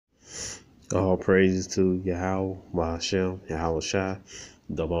All praises to Yahweh, Hashem, Yahweh Shai,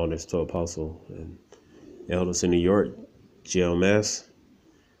 double honors to Apostle and elders in New York, GMS,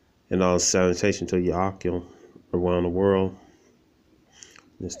 and all salutation to Yakim around the world.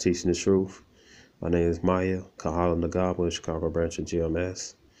 Just teaching the truth. My name is Maya, Kahala Nagaba, Chicago branch of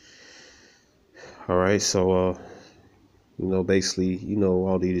GMS. All right, so, basically,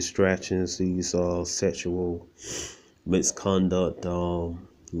 all these distractions, these sexual misconduct,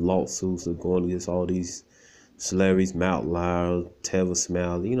 lawsuits are going against all these celebrities, Mount Lyra, Teva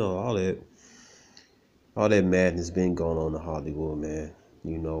Smiley, all that madness been going on in Hollywood, man.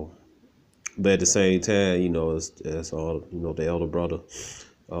 But at the same time, it's all the elder brother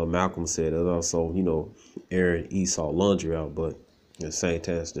Malcolm said, and also airing Esau laundry out. But at the same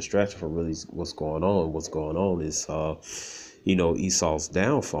time, it's distraction from really what's going on. What's going on is Esau's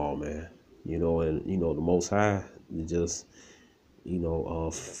downfall, man. And the Most High just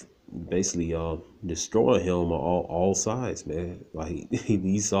basically destroying him on all sides, man. Like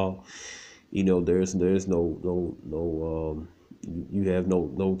Esau, there's no you have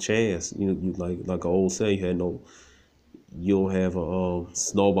no chance. You like an old saying, you don't have a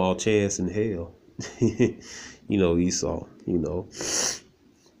snowball chance in hell. Esau.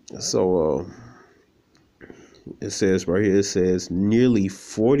 So it says right here, it says nearly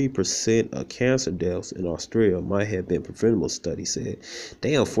 40% of cancer deaths in Australia might have been preventable, study said.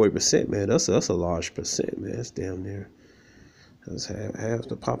 Damn, 40%, man. That's a large percent, man. That's damn near. That's half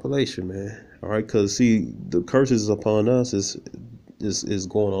the population, man. All right, because see, the curses upon us is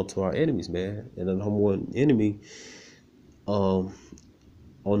going on to our enemies, man. And the number one enemy on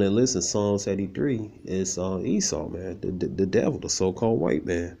that list in Psalms 83 is Esau, man. The devil, the so-called white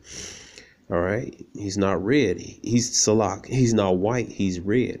man. All right, he's not red. He's Salak. He's not white. He's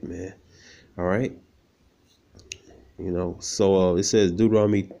red, man. All right. So it says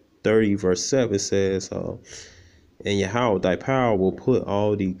Deuteronomy 30 verse 7 says, and Yahweh thy power will put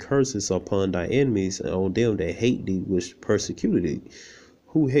all the curses upon thy enemies and on them that hate thee, which persecuted thee.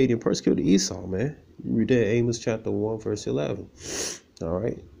 Who hated and persecuted Esau, man? You read that Amos chapter 1 verse 11. All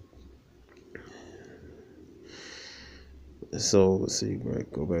right. So let's see,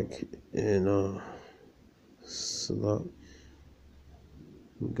 right? Go back and select.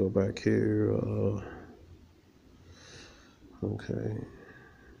 Go back here. Okay.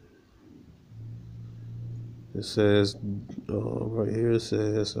 It says right here. It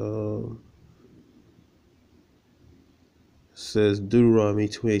says Deuteronomy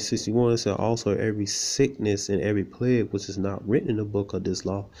 28:61. It says also every sickness and every plague which is not written in the book of this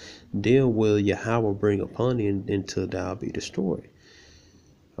law, then will Yahweh bring upon thee until thou be destroyed.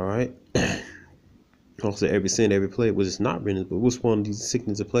 All right. Also every sin, every plague which is not written, but which one of these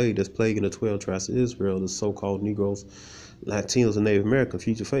sickness and plague that's plaguing the 12 tribes of Israel, the so-called Negroes, Latinos, and Native American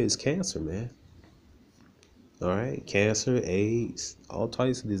future fate is cancer, man. All right, cancer, AIDS, all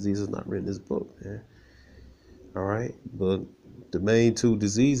types of diseases not written in this book, man. All right, but the main two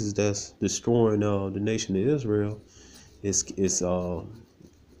diseases that's destroying the nation of Israel is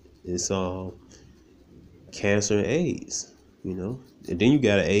cancer and AIDS, and then you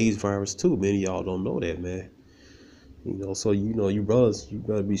got an AIDS virus too. Many of y'all don't know that, man. So you brothers, you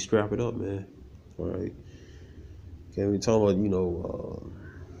better be strapping up, man. All right, can't be talking about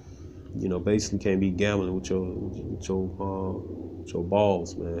basically can't be gambling with your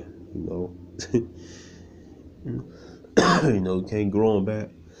balls, man. You can't grow them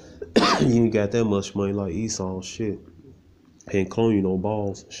back. You ain't got that much money like Esau, shit. Can't clone you no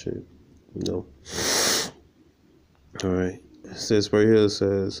balls and shit. All right. It says right here. It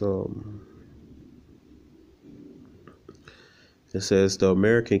says the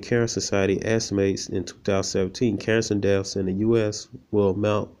American Cancer Society estimates in 2017 cancer deaths in the U.S. will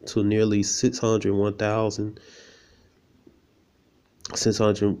amount to nearly 601,000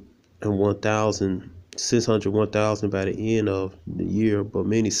 by the end of the year. But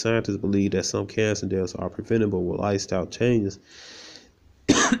many scientists believe that some cancer deaths are preventable with lifestyle changes.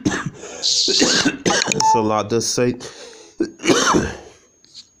 So a lot does say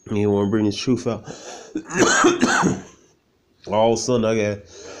you want to bring the truth out. All of a sudden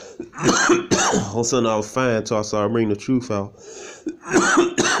I was fine until I started bringing the truth out.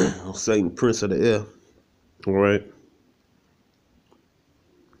 Satan, Prince of the Air. All right.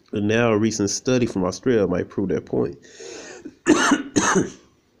 And now a recent study from Australia might prove that point.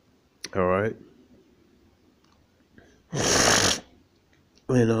 All right.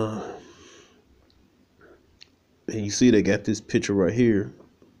 And you see they got this picture right here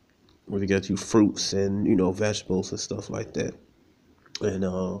where they got you fruits and vegetables and stuff like that. And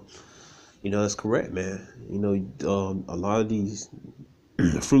that's correct, man. A lot of these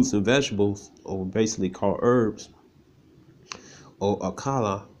fruits and vegetables, or basically called herbs, or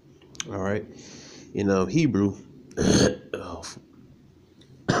akala, all right, in Hebrew,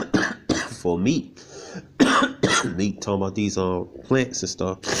 for meat. Meat, talking about these plants and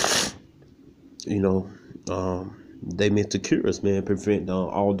stuff, they meant to cure us, man, prevent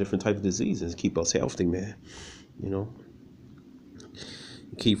all different types of diseases, keep us healthy, man,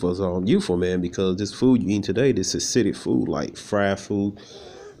 keep us youthful, man, because this food you eat today, this acidic food, like fried food,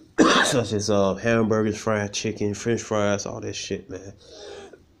 such as hamburgers, fried chicken, french fries, all that shit, man.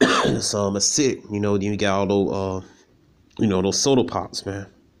 It's acidic, then you got all those those soda pops, man,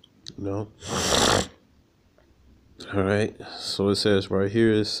 all right. So it says right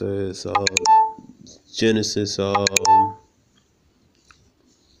here, it says Genesis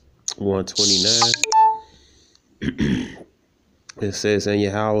 129. It says, and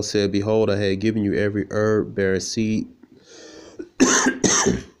Yahweh said, behold, I had given you every herb bearing seed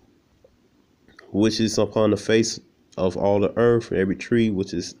which is upon the face of all the earth, and every tree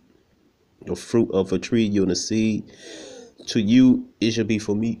which is the fruit of a tree yielding seed. To you it shall be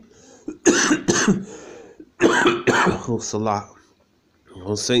for meat. Oh, Salah.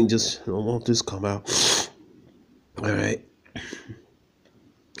 I'm saying, just don't want this come out. All right.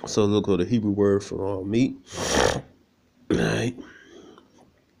 So look at the Hebrew word for meat. All right.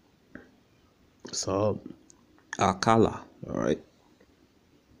 So akala. All right.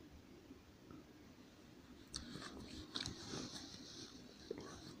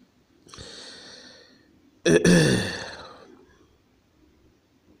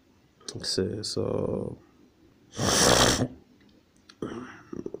 It says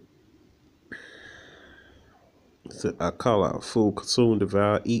I call out food, consume,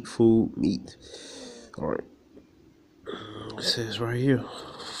 devour, eat food, meat. All right. It says right here,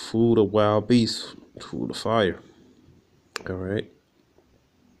 food of wild beasts, food of fire. All right.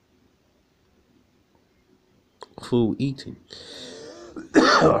 Food eating.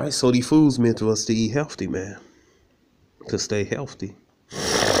 All right. So these foods meant for us to eat healthy, man, to stay healthy.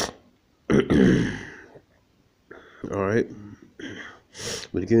 All right.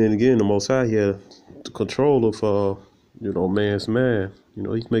 But again, the Most High had the control of, man's man.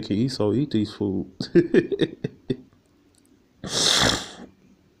 He's making Esau eat these foods.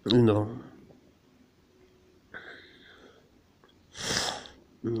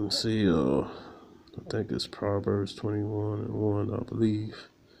 Let's see, I think it's Proverbs 21:1, I believe.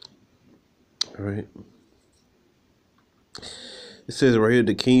 All right. It says right here,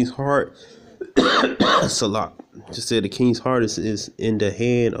 the king's heart, Salah, just said the king's heart is in the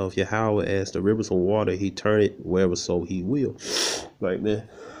hand of Yahweh as the rivers of water. He turn it wherever so he will. Right, man.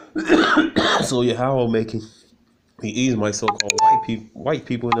 So Yahweh he eats my so-called white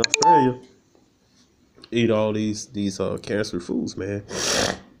people in Australia eat all these cancer foods, man.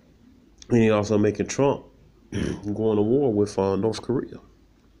 And he also making Trump going to war with North Korea.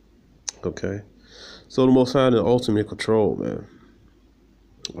 Okay. So the Most High in the ultimate control, man.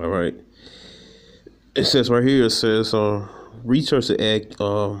 All right. It says right here, it says research at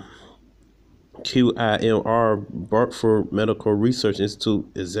QIMR, Bartford Medical Research Institute,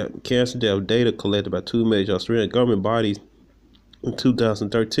 is that cancer death data collected by two major Australian government bodies in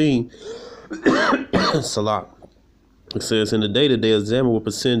 2013. Salah. It says in the data they examined what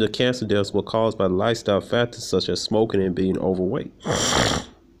percentage of cancer deaths were caused by lifestyle factors such as smoking and being overweight.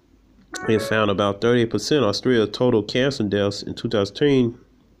 It found about 38% of Australia's total cancer deaths in 2013.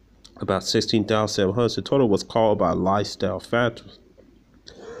 About 16,700 total was caused by lifestyle factors.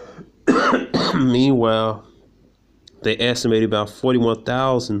 Meanwhile, they estimated about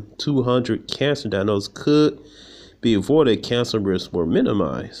 41,200 cancer diagnoses could be avoided. Cancer risks were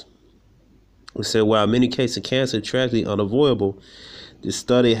minimized. It said while many cases of cancer are tragically unavoidable, this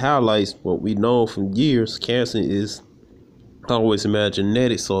study highlights what we know from years: cancer is always a matter of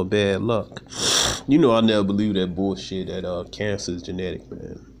genetics or bad luck. I never believed that bullshit that cancer is genetic,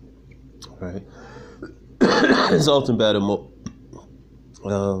 man. Right? It's often about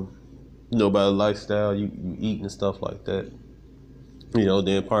by the lifestyle you eat and stuff like that.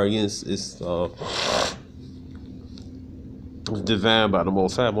 Then part again, it's divine by the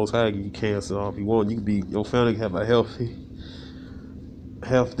Most High. Most High give you cancer off you want. You can be, your family can have a healthy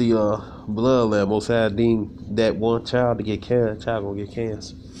bloodline. Most High deem that one child to get cancer, child gonna get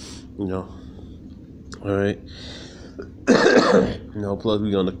cancer. All right. Plus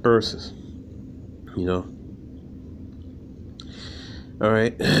we on the curses. All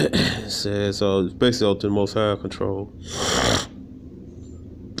right. It says it's basically up to the Most High control.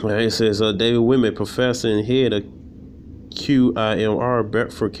 All right. It says David Whitman, professor and head of QIMR,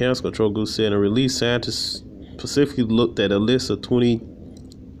 Bedford Cancer Control Group, said in a release, scientists specifically looked at a list of 20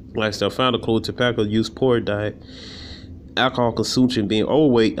 Lifestyle found include tobacco use, poor diet, alcohol consumption, being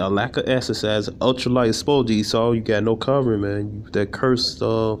overweight, a lack of exercise, ultralight exposure. Esau, you got no covering, man. That cursed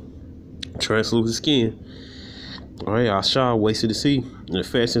translucent skin. All right, Asha, wasted to see.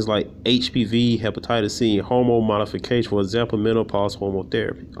 Infections like HPV, hepatitis C, hormone modification, for example, menopause hormone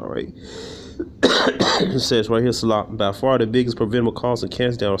therapy. All right. It says right here, Salah, by far the biggest preventable cause of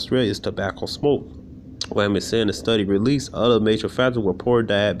cancer in Australia is tobacco smoke. What I'm saying, the study released other major factors were poor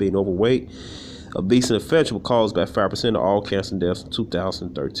diet, being overweight, obesity, and infection were caused by 5% of all cancer deaths in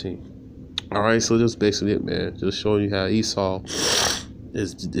 2013. All right, so that's basically it, man. Just showing you how Esau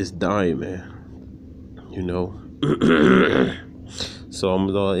is dying, man. You know. So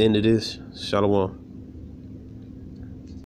I'm gonna end this. Shalom.